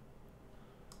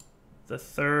 The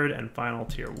 3rd and final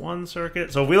tier 1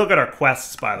 circuit. So if we look at our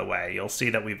quests, by the way, you'll see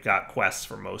that we've got quests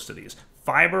for most of these.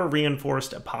 Fiber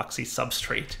reinforced epoxy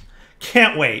substrate.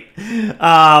 Can't wait.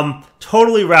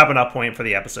 Totally wrapping up point for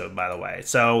the episode, by the way.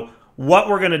 So what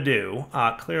we're going to do,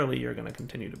 clearly you're going to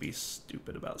continue to be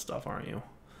stupid about stuff, aren't you?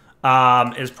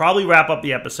 Is probably wrap up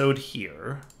the episode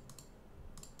here.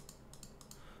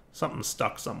 Something's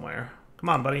stuck somewhere. Come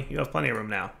on, buddy. You have plenty of room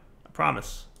now. I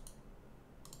promise.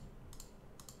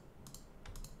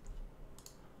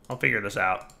 I'll figure this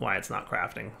out, why it's not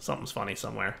crafting. Something's funny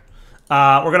somewhere.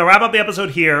 We're going to wrap up the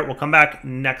episode here. We'll come back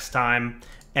next time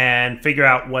and figure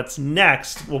out what's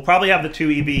next. We'll probably have the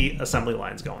 2 EV assembly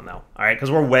lines going, though. All right,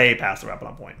 because we're way past the wrapping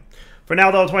up point. For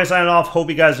now, though, 20 signing off. Hope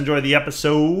you guys enjoyed the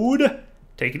episode.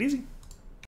 Take it easy.